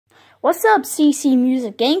What's up, CC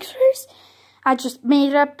Music Gangsters? I just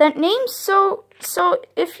made up that name, so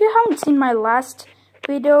if you haven't seen my last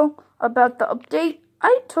video about the update,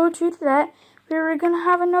 I told you that we were gonna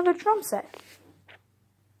have another drum set.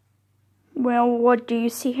 Well, what do you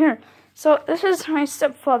see here? So this is my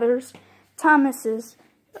stepfather's, Thomas's,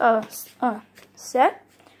 set.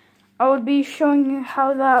 I would be showing you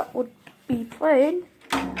how that would be played.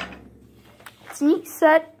 It's a neat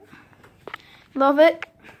set. Love it.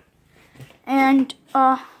 And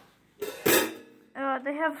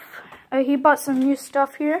they have he bought some new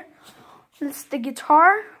stuff here. This is the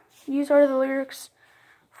guitar. These are the lyrics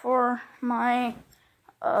for my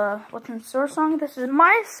What's in Store song. This is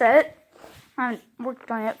my set. I haven't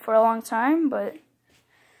worked on it for a long time, but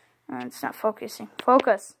it's not focusing.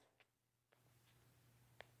 Focus.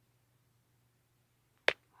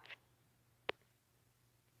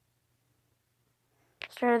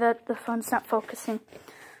 Sorry that the phone's not focusing.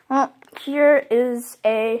 Well, here is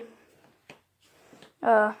a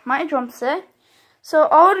my drum set. So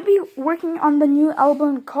I'll be working on the new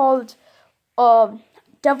album called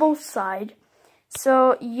Devil's Side.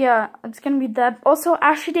 So yeah, it's gonna be that. Also,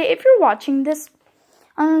 Ashaday, if you're watching this,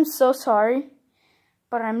 I'm so sorry,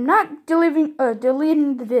 but I'm not deleting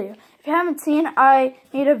the video. If you haven't seen, I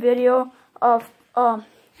made a video of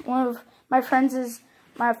one of my friends'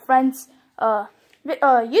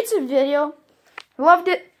 YouTube video. Loved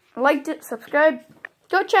it, liked it, subscribed.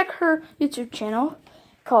 Go check her YouTube channel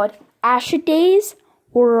called Ashaday's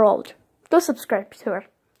World. Go subscribe to her.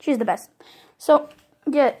 She's the best. So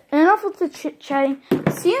yeah, enough with the chit chatting.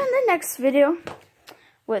 See you in the next video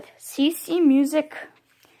with CC Music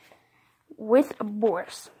with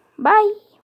Boris. Bye.